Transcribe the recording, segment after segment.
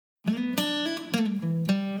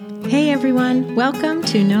Hey everyone, welcome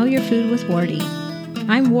to Know Your Food with Wardy.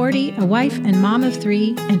 I'm Wardy, a wife and mom of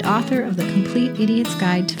 3, and author of The Complete Idiot's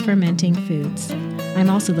Guide to Fermenting Foods. I'm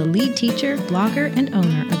also the lead teacher, blogger, and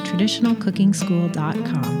owner of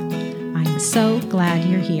TraditionalCookingSchool.com. I'm so glad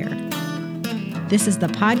you're here. This is the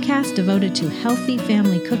podcast devoted to healthy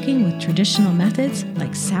family cooking with traditional methods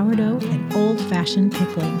like sourdough and old-fashioned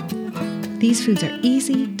pickling. These foods are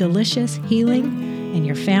easy, delicious, healing, and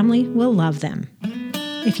your family will love them.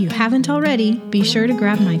 If you haven't already, be sure to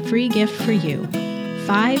grab my free gift for you.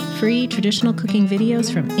 5 free traditional cooking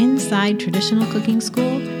videos from inside Traditional Cooking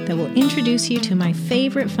School that will introduce you to my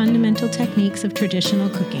favorite fundamental techniques of traditional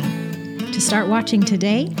cooking. To start watching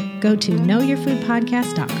today, go to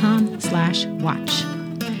knowyourfoodpodcast.com/watch.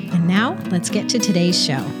 And now, let's get to today's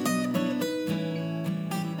show.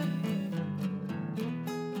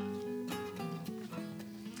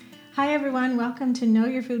 Hi everyone, welcome to Know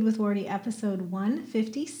Your Food with Wardy, episode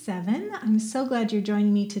 157. I'm so glad you're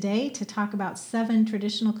joining me today to talk about 7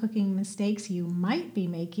 traditional cooking mistakes you might be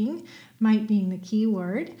making, might being the key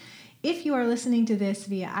word. If you are listening to this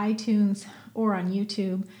via iTunes or on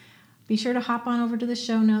YouTube, be sure to hop on over to the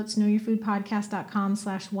show notes,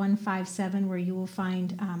 knowyourfoodpodcast.com/157, where you will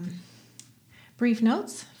find brief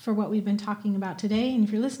notes for what we've been talking about today. And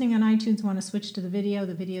if you're listening on iTunes and want to switch to the video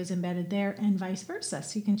is embedded there and vice versa.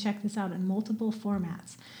 So you can check this out in multiple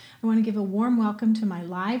formats. I want to give a warm welcome to my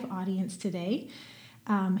live audience today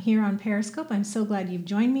here on Periscope. I'm so glad you've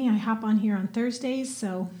joined me. I hop on here on Thursdays,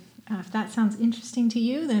 so if that sounds interesting to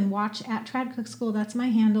you, then watch at Trad Cook School. That's my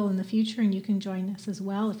handle in the future, and you can join us as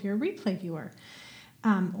well if you're a replay viewer.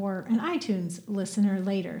 Or an iTunes listener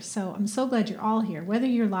later. So I'm so glad you're all here, whether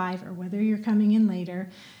you're live or whether you're coming in later.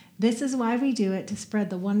 This is why we do it, to spread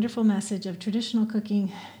the wonderful message of traditional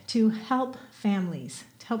cooking to help families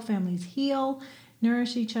heal,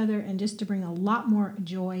 nourish each other, and just to bring a lot more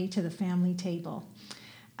joy to the family table.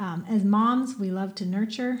 As moms, we love to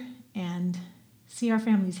nurture and see our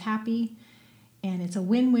families happy. And it's a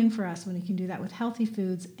win-win for us when we can do that with healthy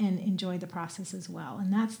foods and enjoy the process as well.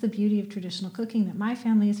 And that's the beauty of traditional cooking that my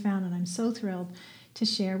family has found, and I'm so thrilled to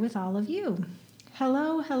share with all of you.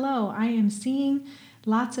 Hello. I am seeing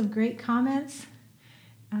lots of great comments,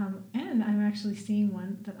 and I'm actually seeing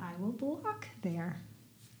one that I will block there.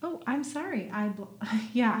 Oh, I'm sorry. I am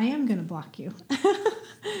going to block you.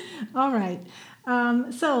 All right.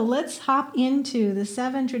 So let's hop into the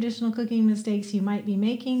 7 traditional cooking mistakes you might be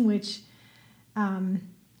making, which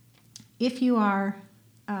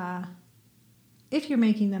if you're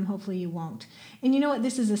making them, hopefully you won't. And you know what?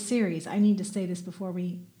 This is a series. I need to say this before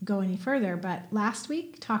we go any further, but last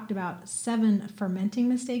week talked about 7 fermenting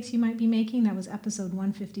mistakes you might be making. That was episode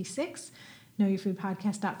 156,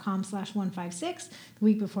 knowyourfoodpodcast.com/156. The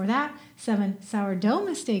week before that, 7 sourdough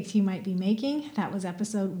mistakes you might be making. That was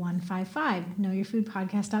episode 155,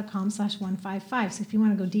 knowyourfoodpodcast.com/155. So if you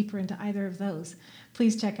want to go deeper into either of those,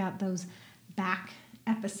 please check out those back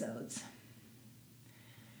episodes.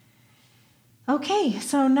 Okay,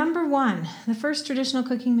 so number 1, the first traditional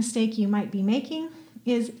cooking mistake you might be making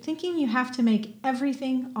is thinking you have to make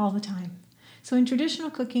everything all the time. So in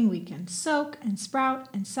traditional cooking, we can soak and sprout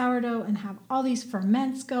and sourdough and have all these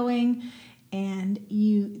ferments going, and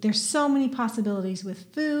there's so many possibilities with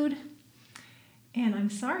food. And I'm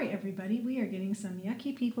sorry, everybody, we are getting some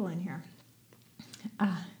yucky people in here.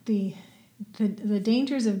 The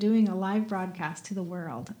dangers of doing a live broadcast to the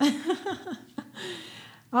world.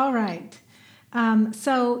 All right.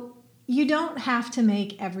 So you don't have to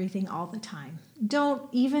make everything all the time. Don't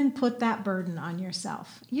even put that burden on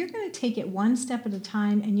yourself. You're going to take it one step at a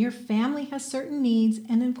time, and your family has certain needs.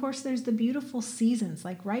 And of course, there's the beautiful seasons.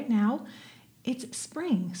 Like right now, it's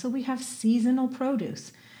spring, so we have seasonal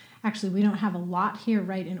produce. Actually, we don't have a lot here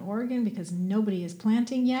right in Oregon because nobody is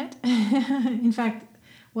planting yet. In fact,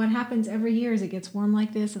 what happens every year is it gets warm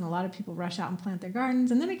like this, and a lot of people rush out and plant their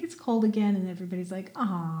gardens, and then it gets cold again, and everybody's like,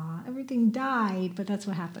 everything died, but that's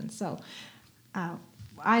what happens. So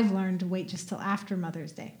I've learned to wait just till after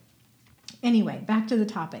Mother's Day. Anyway, back to the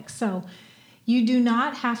topic. So you do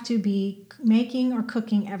not have to be making or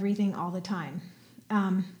cooking everything all the time.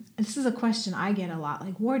 This is a question I get a lot,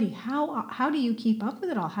 like, Wardy, how do you keep up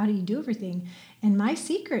with it all? How do you do everything? And my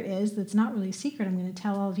secret is, that's not really a secret, I'm going to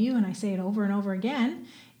tell all of you, and I say it over and over again,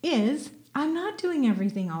 is I'm not doing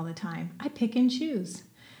everything all the time. I pick and choose.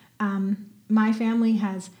 My family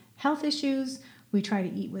has health issues. We try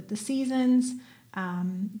to eat with the seasons.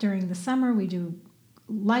 During the summer, we do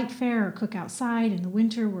light fare or cook outside. In the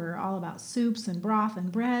winter, we're all about soups and broth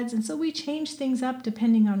and breads. And so we change things up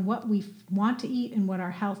depending on what we want to eat and what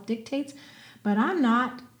our health dictates. But I'm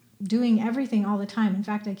not doing everything all the time. In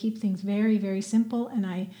fact, I keep things very, very simple, and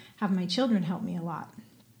I have my children help me a lot.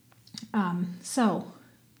 So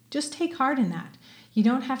just take heart in that. You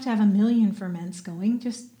don't have to have a million ferments going,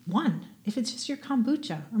 just one. If it's just your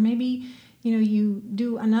kombucha, or maybe you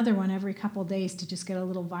do another one every couple of days to just get a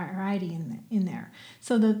little variety in there.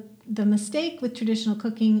 So the mistake with traditional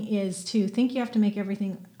cooking is to think you have to make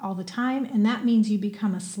everything all the time, and that means you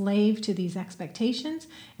become a slave to these expectations.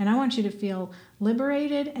 And I want you to feel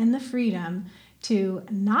liberated and the freedom to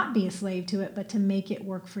not be a slave to it, but to make it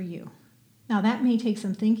work for you. Now that may take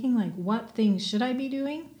some thinking, like what things should I be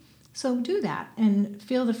doing? So do that and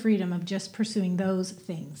feel the freedom of just pursuing those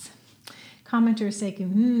things. Commenter is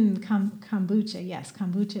saying, kombucha. Yes,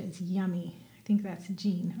 kombucha is yummy. I think that's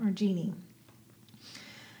Jean or Jeannie.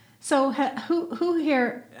 So who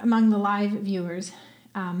here among the live viewers,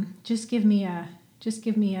 just give me a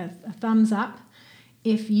thumbs up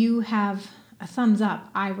if you have a thumbs up,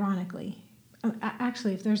 ironically.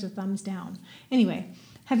 Actually, if there's a thumbs down. Anyway,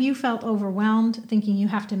 have you felt overwhelmed thinking you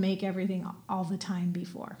have to make everything all the time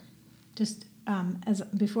before? Just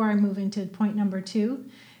before I move into point number 2,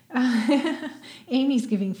 Amy's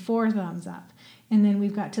giving 4 thumbs up. And then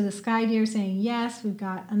we've got To the Sky Deer saying yes. We've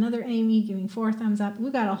got another Amy giving 4 thumbs up.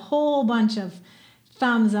 We've got a whole bunch of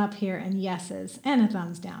thumbs up here and yeses and a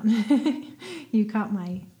thumbs down. You caught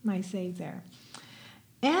my save there.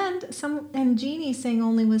 And Jeannie's saying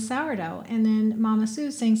only with sourdough. And then Mama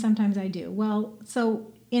Sue's saying sometimes I do. Well,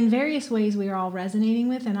 so in various ways we are all resonating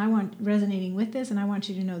with this, and I want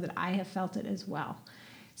you to know that I have felt it as well.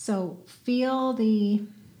 So feel the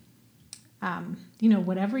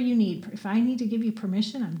whatever you need. If I need to give you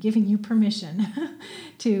permission, I'm giving you permission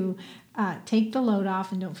to take the load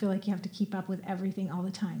off and don't feel like you have to keep up with everything all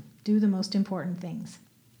the time. Do the most important things,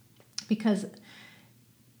 because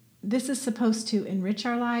this is supposed to enrich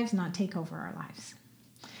our lives, not take over our lives.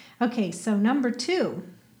 Okay, so number 2,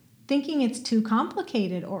 thinking it's too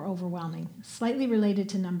complicated or overwhelming, slightly related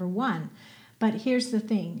to number 1. But here's the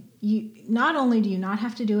thing. Not only do you not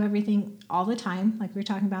have to do everything all the time, like we were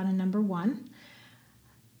talking about in number 1,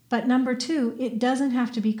 but number 2, it doesn't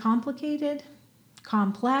have to be complicated,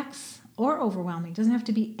 complex, or overwhelming. It doesn't have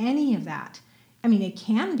to be any of that. I mean, it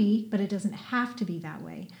can be, but it doesn't have to be that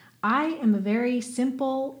way. I am a very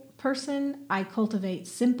simple person. I cultivate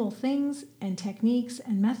simple things and techniques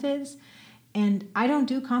and methods. And I don't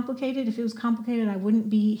do complicated. If it was complicated, I wouldn't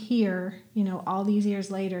be here, all these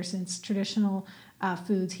years later, since traditional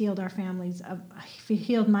foods healed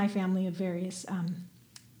my family of various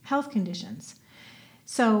health conditions.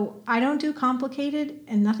 So I don't do complicated,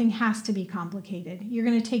 and nothing has to be complicated. You're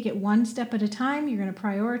going to take it one step at a time. You're going to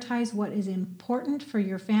prioritize what is important for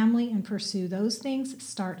your family and pursue those things.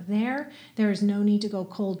 Start there. There is no need to go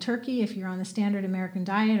cold turkey if you're on the standard American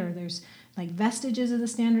diet, or there's like vestiges of the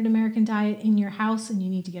standard American diet in your house and you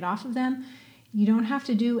need to get off of them. You don't have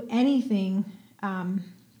to do anything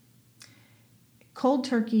cold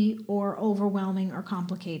turkey or overwhelming or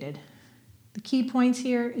complicated. The key points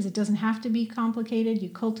here is it doesn't have to be complicated. You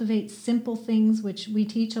cultivate simple things, which we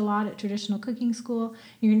teach a lot at Traditional Cooking School.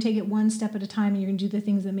 You're going to take it one step at a time, and you're going to do the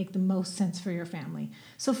things that make the most sense for your family.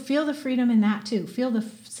 So feel the freedom in that too. Feel the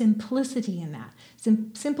simplicity in that.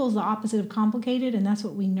 Simple is the opposite of complicated, and that's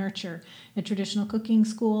what we nurture at Traditional Cooking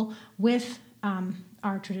School with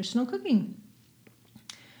our traditional cooking.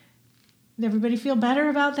 Did everybody feel better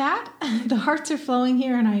about that? The hearts are flowing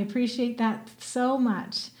here, and I appreciate that so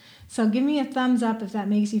much. So give me a thumbs up if that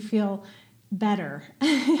makes you feel better.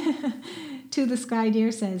 To the Sky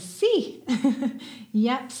Deer says, see.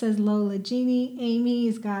 Yep, says Lola Jeannie.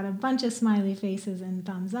 Amy's got a bunch of smiley faces and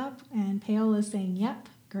thumbs up. And Paola's saying, yep,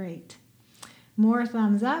 great. More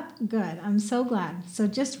thumbs up. Good. I'm so glad. So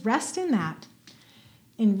just rest in that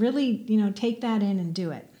and really, take that in and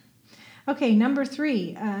do it. Okay, number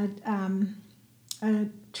 3, a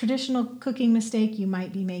traditional cooking mistake you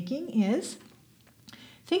might be making is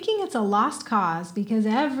thinking it's a lost cause because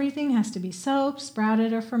everything has to be soaked,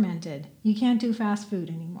 sprouted, or fermented. You can't do fast food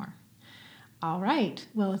anymore. All right.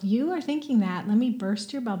 Well, if you are thinking that, let me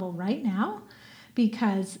burst your bubble right now,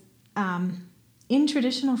 because in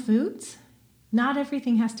traditional foods, not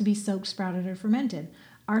everything has to be soaked, sprouted, or fermented.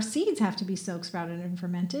 Our seeds have to be soaked, sprouted, and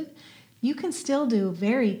fermented. You can still do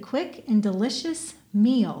very quick and delicious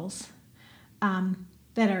meals that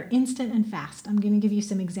are instant and fast. I'm going to give you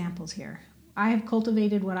some examples here. I have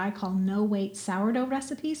cultivated what I call no-wait sourdough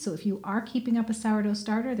recipes. So if you are keeping up a sourdough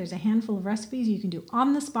starter, there's a handful of recipes you can do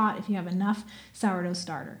on the spot if you have enough sourdough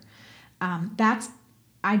starter.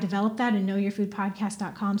 I developed that in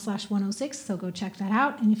knowyourfoodpodcast.com/106, so go check that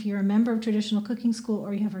out. And if you're a member of Traditional Cooking School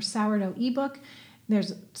or you have our sourdough ebook,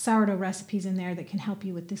 there's sourdough recipes in there that can help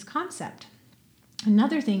you with this concept.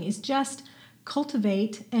 Another thing is just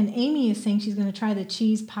cultivate, and Amy is saying she's going to try the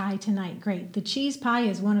cheese pie tonight. Great. The cheese pie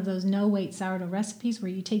is one of those no-weight sourdough recipes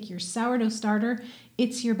where you take your sourdough starter,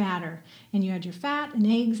 it's your batter, and you add your fat and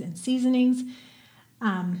eggs and seasonings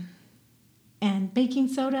and baking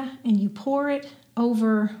soda, and you pour it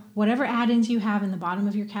over whatever add-ins you have in the bottom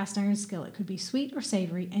of your cast iron skillet. It could be sweet or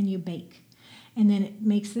savory, and you bake. And then it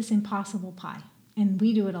makes this impossible pie. And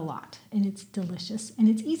we do it a lot, and it's delicious, and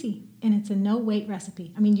it's easy, and it's a no-weight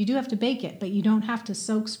recipe. I mean, you do have to bake it, but you don't have to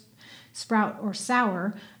soak, sprout, or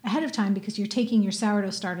sour ahead of time because you're taking your sourdough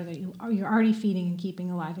starter that you're already feeding and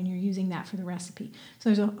keeping alive, and you're using that for the recipe. So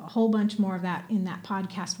there's a whole bunch more of that in that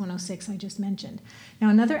podcast 106 I just mentioned. Now,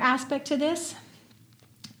 another aspect to this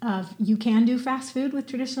of you can do fast food with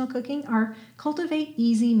traditional cooking are cultivate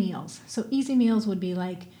easy meals. So easy meals would be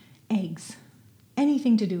like eggs.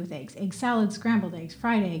 Anything to do with eggs, egg salad, scrambled eggs,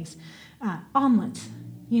 fried eggs, omelets.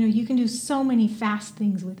 You can do so many fast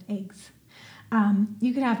things with eggs.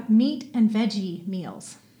 You could have meat and veggie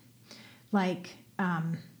meals. Like,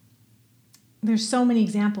 there's so many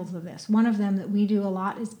examples of this. One of them that we do a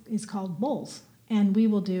lot is called bowls. And we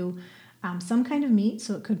will do some kind of meat.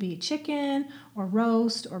 So it could be chicken or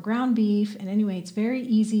roast or ground beef. And anyway, it's very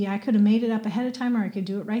easy. I could have made it up ahead of time, or I could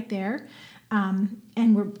do it right there.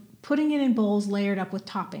 And we're putting it in bowls layered up with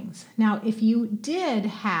toppings. Now, if you did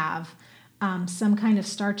have some kind of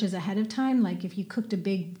starches ahead of time, like if you cooked a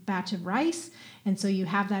big batch of rice, and so you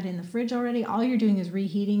have that in the fridge already, all you're doing is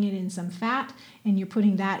reheating it in some fat, and you're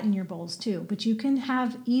putting that in your bowls too. But you can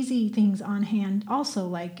have easy things on hand also,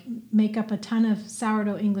 like make up a ton of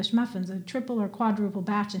sourdough English muffins, a triple or quadruple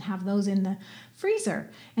batch, and have those in the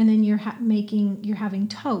freezer. And then you're having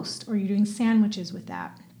toast, or you're doing sandwiches with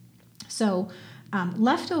that. So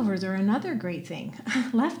leftovers are another great thing.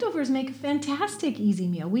 Leftovers make a fantastic easy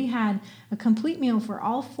meal. We had a complete meal for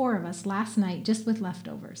all four of us last night just with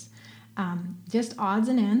leftovers. Just odds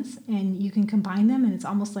and ends, and you can combine them, and it's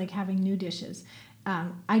almost like having new dishes.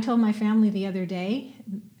 I told my family the other day,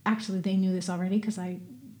 actually they knew this already because I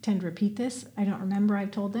tend to repeat this. I don't remember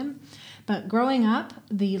I've told them. But growing up,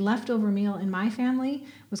 the leftover meal in my family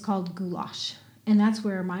was called goulash. And that's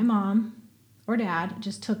where my mom or dad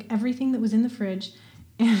just took everything that was in the fridge,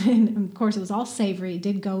 and of course it was all savory. It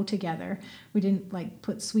did go together. We didn't like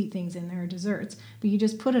put sweet things in there or desserts, but you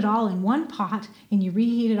just put it all in one pot and you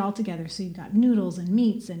reheat it all together. So you've got noodles and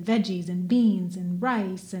meats and veggies and beans and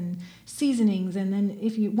rice and seasonings, and then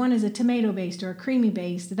if one is a tomato based or a creamy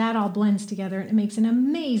based, that all blends together and it makes an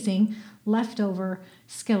amazing leftover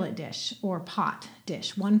skillet dish or pot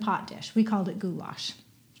dish, one pot dish. We called it goulash.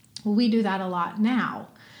 Well, we do that a lot now.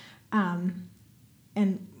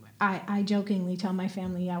 And I jokingly tell my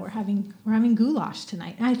family, yeah, we're having goulash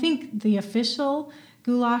tonight. And I think the official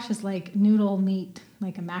goulash is like noodle meat,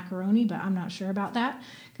 like a macaroni, but I'm not sure about that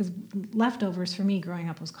because leftovers for me growing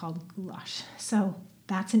up was called goulash. So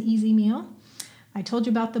that's an easy meal. I told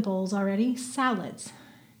you about the bowls already. Salads.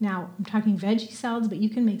 Now, I'm talking veggie salads, but you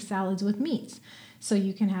can make salads with meats. So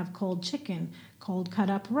you can have cold chicken, cold cut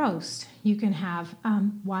up roast. You can have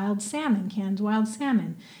wild salmon, canned wild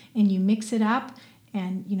salmon, and you mix it up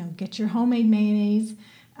and, get your homemade mayonnaise.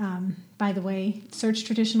 By the way, search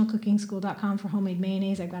traditionalcookingschool.com for homemade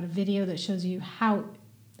mayonnaise. I've got a video that shows you how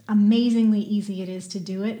amazingly easy it is to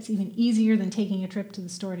do it. It's even easier than taking a trip to the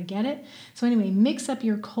store to get it. So anyway, mix up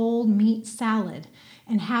your cold meat salad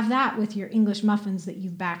and have that with your English muffins that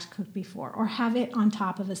you've batch cooked before, or have it on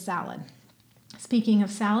top of a salad. Speaking of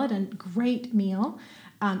salad, a great meal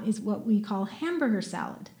is what we call hamburger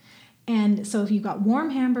salad. And so if you've got warm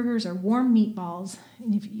hamburgers or warm meatballs,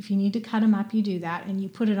 and if you need to cut them up, you do that, and you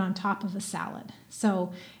put it on top of a salad.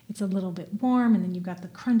 So it's a little bit warm, and then you've got the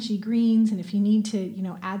crunchy greens, and if you need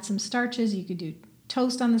to, add some starches, you could do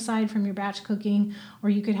toast on the side from your batch cooking, or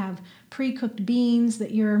you could have pre-cooked beans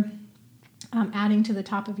that you're adding to the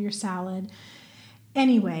top of your salad.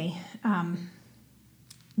 Anyway,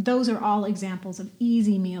 those are all examples of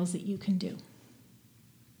easy meals that you can do.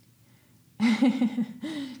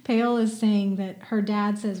 Paola is saying that her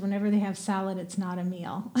dad says whenever they have salad, it's not a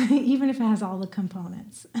meal, even if it has all the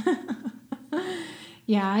components.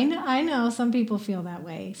 Yeah, I know some people feel that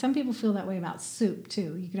way. Some people feel that way about soup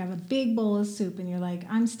too. You could have a big bowl of soup and you're like,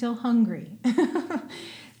 I'm still hungry.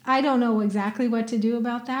 I don't know exactly what to do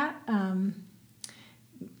about that.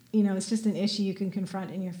 It's just an issue you can confront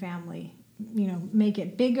in your family. Make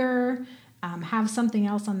it bigger. Have something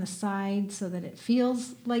else on the side so that it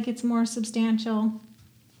feels like it's more substantial.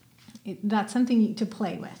 That's something to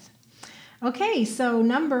play with. Okay, so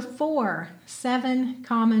number 4, 7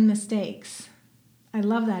 common mistakes. I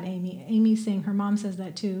love that, Amy. Amy's saying her mom says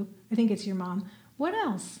that too. I think it's your mom. What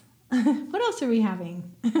else? What else are we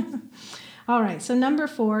having? All right, so number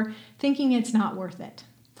 4, thinking it's not worth it.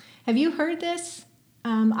 Have you heard this?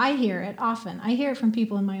 I hear it often. I hear it from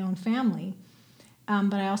people in my own family,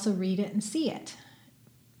 but I also read it and see it.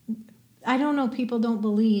 I don't know, people don't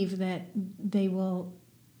believe that they will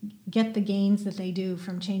get the gains that they do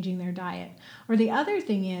from changing their diet. Or the other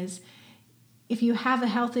thing is, if you have a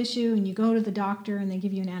health issue and you go to the doctor and they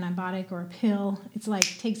give you an antibiotic or a pill, it's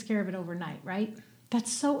like takes care of it overnight, right?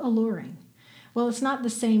 That's so alluring. Well, it's not the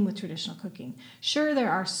same with traditional cooking. Sure, there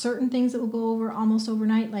are certain things that will go over almost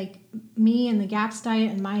overnight, like me and the GAPS diet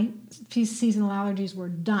and my seasonal allergies were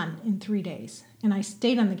done in 3 days. And I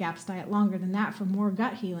stayed on the GAPS diet longer than that for more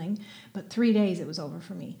gut healing, but 3 days it was over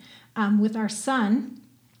for me. With our son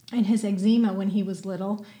and his eczema when he was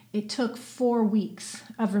little, it took 4 weeks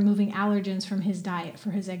of removing allergens from his diet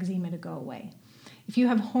for his eczema to go away. If you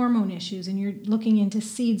have hormone issues and you're looking into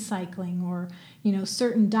seed cycling or,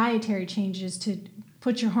 certain dietary changes to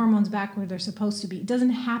put your hormones back where they're supposed to be, it doesn't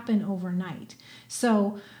happen overnight.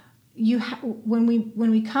 So when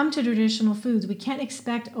we come to traditional foods, we can't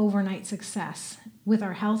expect overnight success. With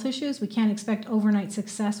our health issues, we can't expect overnight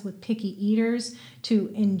success with picky eaters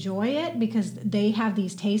to enjoy it because they have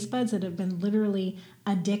these taste buds that have been literally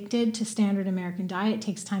addicted to standard American diet. It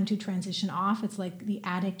takes time to transition off. It's like the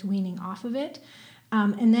addict weaning off of it.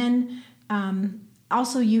 And then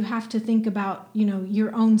also you have to think about,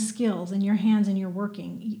 your own skills and your hands and your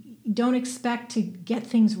working. Don't expect to get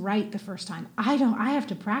things right the first time. I have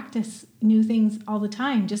to practice new things all the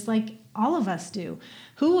time, just like all of us do.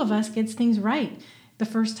 Who of us gets things right the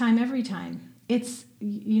first time every time? It's,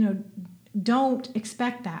 don't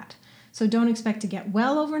expect that. So don't expect to get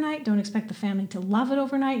well overnight. Don't expect the family to love it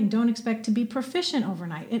overnight. And don't expect to be proficient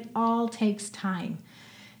overnight. It all takes time.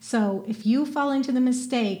 So if you fall into the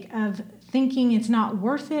mistake of thinking it's not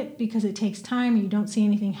worth it because it takes time or you don't see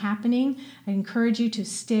anything happening, I encourage you to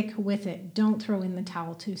stick with it. Don't throw in the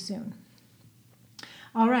towel too soon.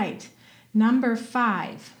 All right, number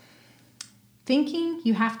 5, thinking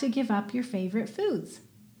you have to give up your favorite foods.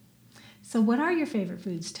 So what are your favorite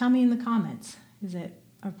foods? Tell me in the comments. Is it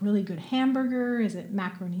a really good hamburger? Is it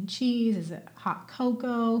macaroni and cheese? Is it hot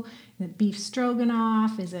cocoa? Is it beef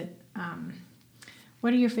stroganoff? Is it...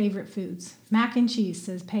 What are your favorite foods? Mac and cheese,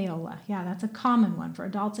 says Paola. Yeah, that's a common one for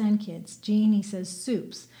adults and kids. Jeannie says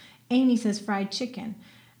soups. Amy says fried chicken.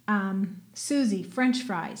 Susie, French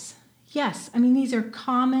fries. Yes, these are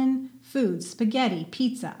common foods. Spaghetti,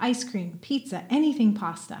 pizza, ice cream, pizza, anything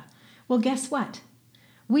pasta. Well, guess what?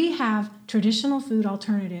 We have traditional food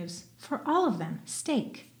alternatives for all of them.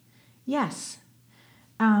 Steak. Yes.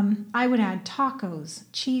 I would add tacos,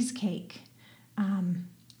 cheesecake,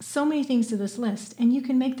 so many things to this list, and you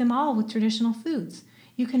can make them all with traditional foods.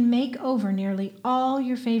 You can make over nearly all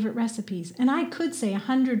your favorite recipes, and I could say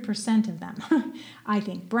 100% of them. I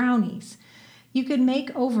think brownies. You could make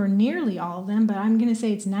over nearly all of them, but I'm going to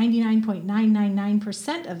say it's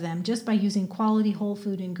 99.999% of them just by using quality whole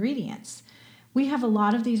food ingredients. We have a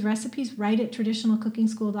lot of these recipes right at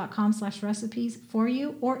traditionalcookingschool.com/recipes for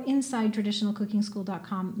you, or inside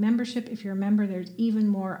traditionalcookingschool.com membership. If you're a member, there's even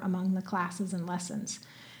more among the classes and lessons.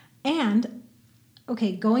 And,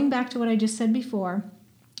 okay, going back to what I just said before,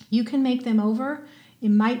 you can make them over. It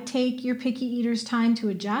might take your picky eaters time to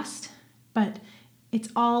adjust, but it's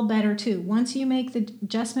all better too. Once you make the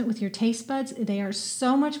adjustment with your taste buds, they are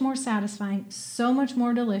so much more satisfying, so much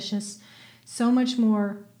more delicious, so much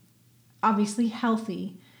more obviously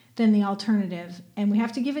healthy than the alternative. And we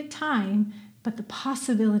have to give it time, but the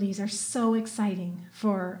possibilities are so exciting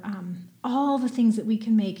for all the things that we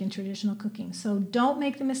can make in traditional cooking. So don't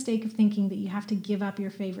make the mistake of thinking that you have to give up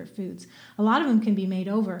your favorite foods. A lot of them can be made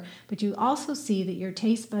over, but you also see that your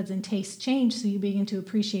taste buds and tastes change, so you begin to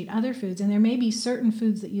appreciate other foods. And there may be certain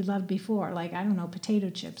foods that you loved before, like,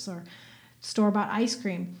 potato chips or store-bought ice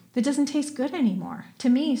cream that doesn't taste good anymore. To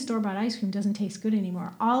me, store-bought ice cream doesn't taste good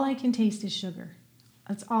anymore. All I can taste is sugar.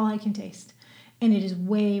 That's all I can taste. And it is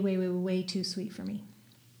way, way, way, way too sweet for me.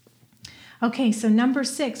 Okay, so number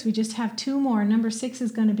 6, we just have 2 more. Number 6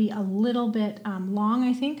 is going to be a little bit long,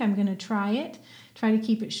 I think. I'm going to try to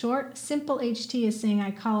keep it short. Simple HT is saying I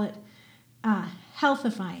call it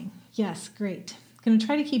healthifying. Yes, great. I'm going to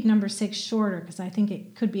try to keep number 6 shorter because I think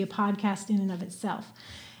it could be a podcast in and of itself.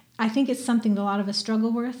 I think it's something that a lot of us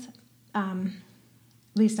struggle with. At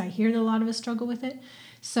least I hear that a lot of us struggle with it.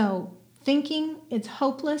 So thinking it's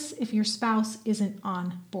hopeless if your spouse isn't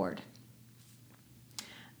on board.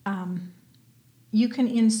 You can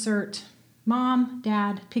insert mom,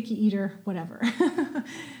 dad, picky eater, whatever.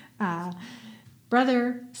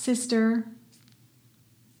 Brother, sister,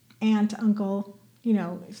 aunt, uncle,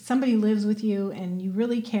 if somebody lives with you and you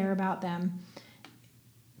really care about them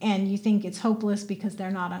and you think it's hopeless because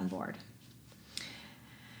they're not on board.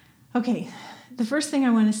 Okay, the first thing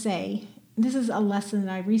I want to say, this is a lesson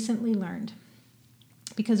that I recently learned,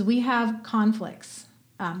 because we have conflicts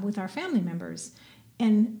with our family members,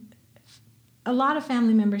 and a lot of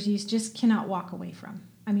family members you just cannot walk away from.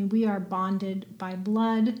 I mean, we are bonded by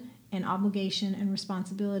blood and obligation and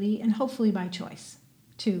responsibility, and hopefully by choice,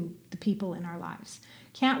 to the people in our lives.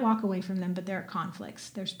 Can't walk away from them, but there are conflicts.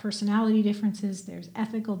 There's personality differences, there's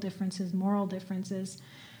ethical differences, moral differences.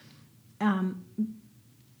 And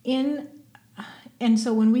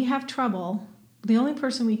so when we have trouble, the only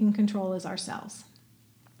person we can control is ourselves.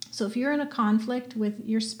 So if you're in a conflict with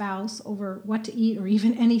your spouse over what to eat, or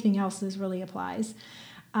even anything else this really applies,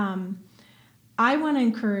 I want to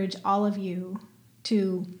encourage all of you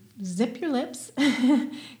to zip your lips,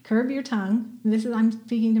 curb your tongue. I'm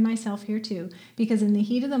speaking to myself here too, because in the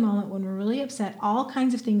heat of the moment, when we're really upset, all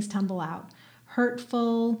kinds of things tumble out.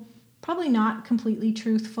 Hurtful, probably not completely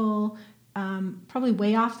truthful, probably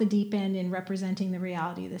way off the deep end in representing the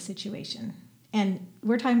reality of the situation. And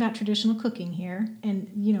we're talking about traditional cooking here,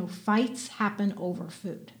 and fights happen over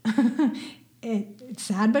food. It's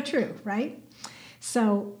sad but true, right?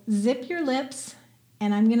 So zip your lips,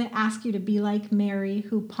 and I'm going to ask you to be like Mary,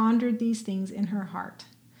 who pondered these things in her heart.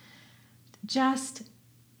 Just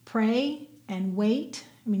pray and wait.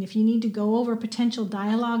 I mean, if you need to go over potential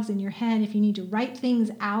dialogues in your head, if you need to write things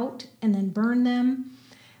out and then burn them,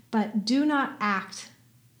 but do not act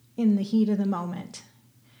in the heat of the moment.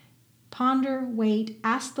 Ponder, wait,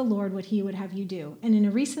 ask the Lord what he would have you do. And in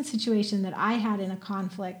a recent situation that I had in a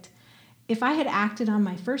conflict, if I had acted on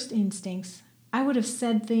my first instincts, I would have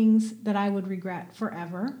said things that I would regret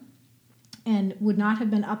forever and would not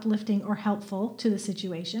have been uplifting or helpful to the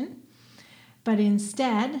situation. But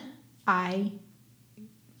instead, I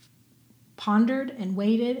pondered and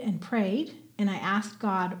waited and prayed, and I asked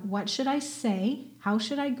God, what should I say? How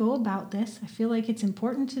should I go about this? I feel like it's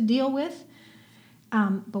important to deal with,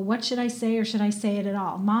 but what should I say, or should I say it at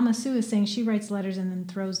all? Mama Sue is saying she writes letters and then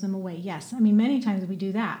throws them away. Yes, I mean, many times we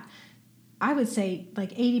do that. I would say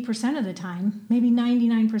like 80% of the time, maybe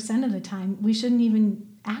 99% of the time, we shouldn't even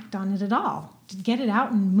act on it at all. Just get it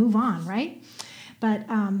out and move on, right? But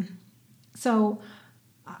so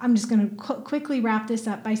I'm just going to quickly wrap this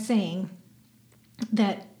up by saying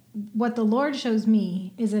that what the Lord shows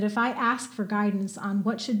me is that if I ask for guidance on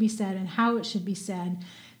what should be said and how it should be said,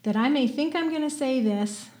 that I may think I'm going to say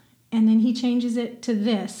this, and then he changes it to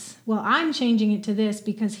this. Well, I'm changing it to this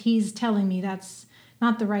because he's telling me that's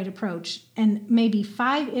not the right approach. And maybe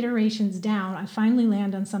 5 iterations down, I finally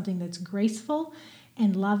land on something that's graceful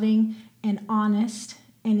and loving and honest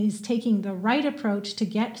and is taking the right approach to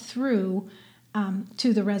get through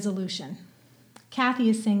to the resolution. Kathy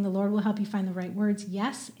is saying the Lord will help you find the right words.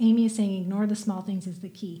 Yes. Amy is saying ignore the small things is the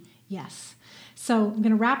key. Yes. So I'm going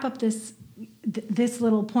to wrap up this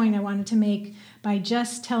little point I wanted to make by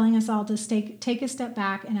just telling us all to take a step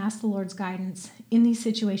back and ask the Lord's guidance in these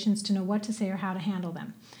situations to know what to say or how to handle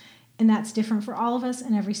them. And that's different for all of us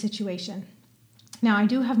in every situation. Now, I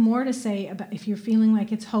do have more to say about if you're feeling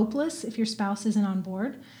like it's hopeless, if your spouse isn't on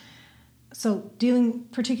board. So dealing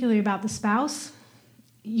particularly about the spouse,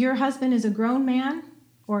 your husband is a grown man,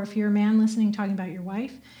 or if you're a man listening, talking about your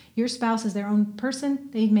wife, your spouse is their own person.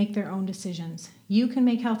 They make their own decisions. You can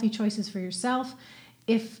make healthy choices for yourself.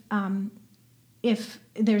 If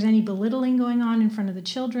there's any belittling going on in front of the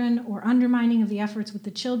children or undermining of the efforts with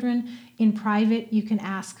the children in private, you can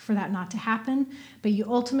ask for that not to happen. But you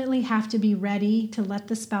ultimately have to be ready to let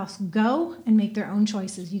the spouse go and make their own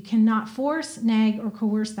choices. You cannot force, nag, or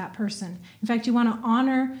coerce that person. In fact, you want to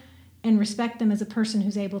honor and respect them as a person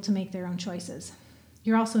who's able to make their own choices.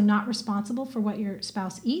 You're also not responsible for what your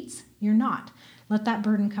spouse eats. You're not. Let that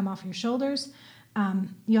burden come off your shoulders.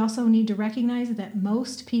 You also need to recognize that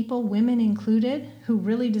most people, women included, who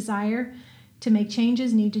really desire to make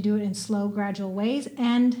changes need to do it in slow, gradual ways,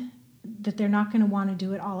 and that they're not going to want to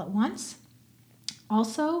do it all at once.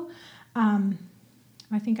 Also,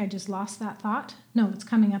 I think I just lost that thought. No, it's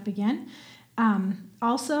coming up again.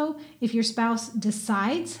 Also, if your spouse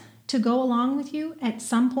decides to go along with you at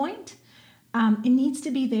some point, it needs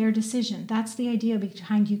to be their decision. That's the idea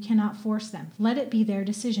behind you cannot force them. Let it be their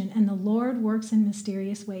decision. And the Lord works in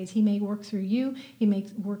mysterious ways. He may work through you. He may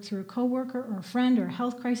work through a coworker or a friend or a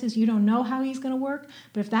health crisis. You don't know how he's going to work,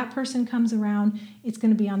 but if that person comes around, it's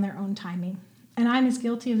going to be on their own timing. And I'm as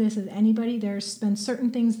guilty of this as anybody. There's been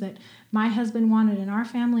certain things that my husband wanted in our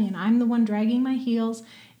family, and I'm the one dragging my heels.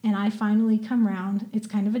 and I finally come round. It's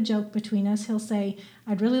kind of a joke between us. He'll say,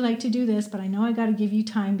 I'd really like to do this, but I know I got to give you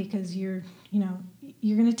time because you're going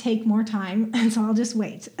to take more time, and so I'll just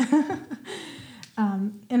wait.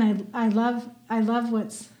 And I love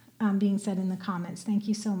what's being said in the comments. Thank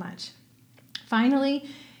you so much. Finally,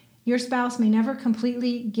 your spouse may never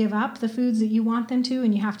completely give up the foods that you want them to,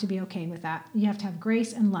 and you have to be okay with that. You have to have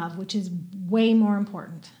grace and love, which is way more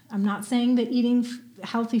important. I'm not saying that eating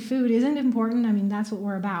healthy food isn't important. I mean, that's what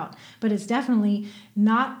we're about. But it's definitely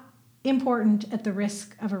not important at the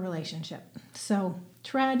risk of a relationship. So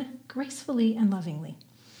tread gracefully and lovingly.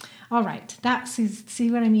 All right,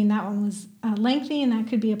 see what I mean? That one was lengthy, and that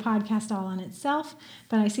could be a podcast all on itself,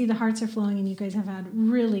 but I see the hearts are flowing, and you guys have had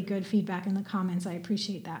really good feedback in the comments. I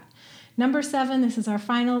appreciate that. Number 7, this is our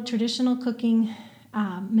final traditional cooking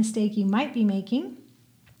mistake you might be making,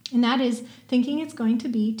 and that is thinking it's going to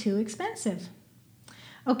be too expensive.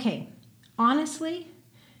 Okay, honestly,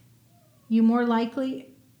 you more likely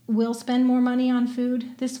will spend more money on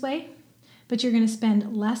food this way, but you're going to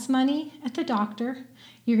spend less money at the doctor.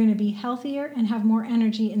 You're going to be healthier and have more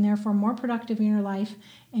energy and therefore more productive in your life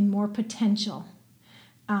and more potential.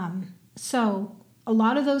 So a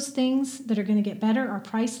lot of those things that are going to get better are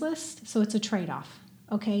priceless, so it's a trade-off.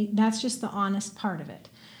 Okay, that's just the honest part of it.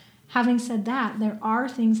 Having said that, there are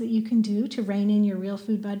things that you can do to rein in your real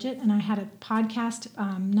food budget, and I had a podcast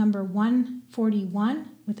number 141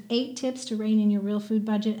 with 8 tips to rein in your real food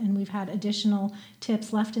budget, and we've had additional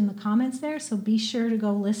tips left in the comments there, so be sure to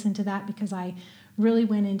go listen to that because I really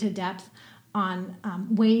went into depth on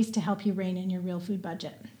ways to help you rein in your real food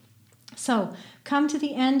budget. So come to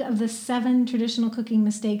the end of the 7 traditional cooking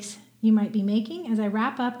mistakes you might be making. As I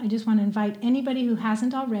wrap up, I just want to invite anybody who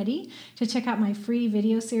hasn't already to check out my free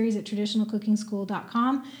video series at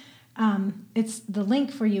traditionalcookingschool.com. It's the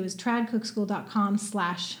link for you is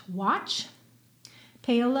tradcookschool.com/watch.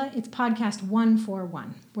 Paola, it's podcast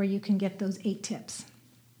 141 where you can get those 8 tips.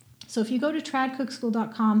 So if you go to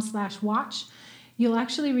tradcookschool.com/watch, you'll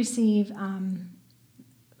actually receive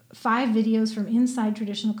 5 videos from inside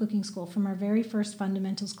Traditional Cooking School from our very first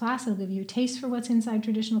fundamentals class. It'll give you a taste for what's inside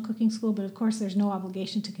Traditional Cooking School, but of course there's no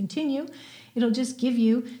obligation to continue. It'll just give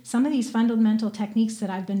you some of these fundamental techniques that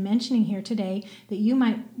I've been mentioning here today that you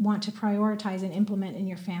might want to prioritize and implement in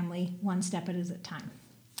your family one step at a time.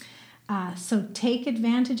 So take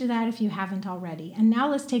advantage of that if you haven't already. And now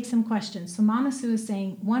let's take some questions. So Mama Sue is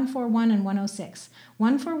saying 141 and 106.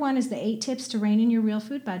 141 is the 8 tips to rein in your real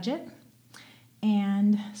food budget.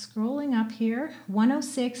 And scrolling up here,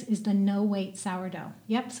 106 is the no-weight sourdough.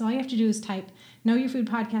 Yep, so all you have to do is type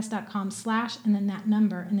knowyourfoodpodcast.com/ and then that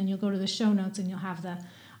number, and then you'll go to the show notes and you'll have the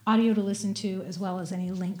audio to listen to as well as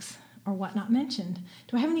any links or whatnot mentioned.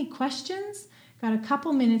 Do I have any questions? Got a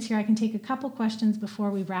couple minutes here. I can take a couple questions before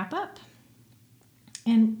we wrap up.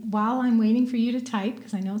 And while I'm waiting for you to type,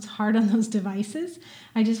 because I know it's hard on those devices,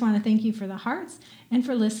 I just want to thank you for the hearts and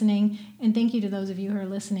for listening. And thank you to those of you who are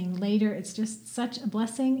listening later. It's just such a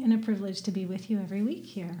blessing and a privilege to be with you every week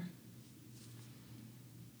here.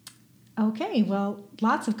 Okay, well,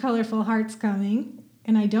 lots of colorful hearts coming.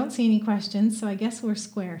 And I don't see any questions, so I guess we're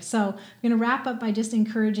square. So I'm going to wrap up by just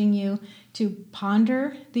encouraging you to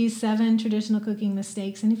ponder these 7 traditional cooking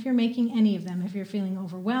mistakes. And if you're making any of them, if you're feeling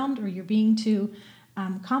overwhelmed or you're being too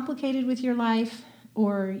complicated with your life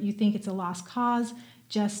or you think it's a lost cause,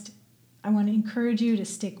 I want to encourage you to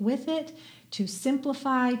stick with it, to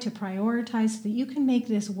simplify, to prioritize so that you can make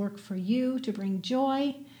this work for you, to bring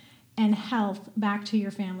joy and health back to your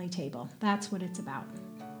family table. That's what it's about.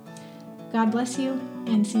 God bless you,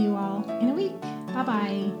 and see you all in a week.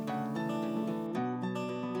 Bye-bye.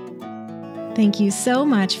 Thank you so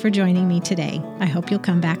much for joining me today. I hope you'll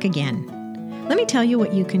come back again. Let me tell you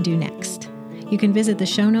what you can do next. You can visit the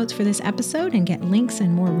show notes for this episode and get links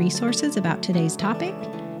and more resources about today's topic.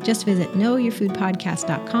 Just visit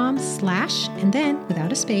knowyourfoodpodcast.com/ and then,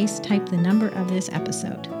 without a space, type the number of this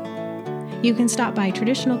episode. You can stop by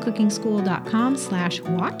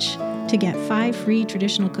traditionalcookingschool.com/watch to get 5 free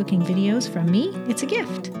traditional cooking videos from me. It's a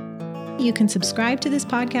gift. You can subscribe to this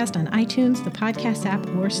podcast on iTunes, the podcast app,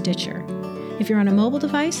 or Stitcher. If you're on a mobile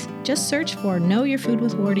device, just search for Know Your Food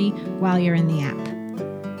with Wardy while you're in the app.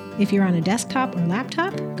 If you're on a desktop or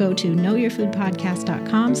laptop, go to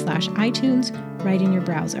knowyourfoodpodcast.com/iTunes right in your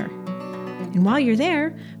browser. And while you're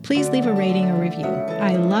there, please leave a rating or review.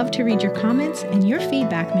 I love to read your comments, and your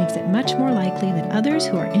feedback makes it much more likely that others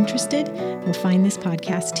who are interested will find this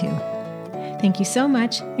podcast too. Thank you so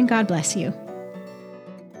much, and God bless you.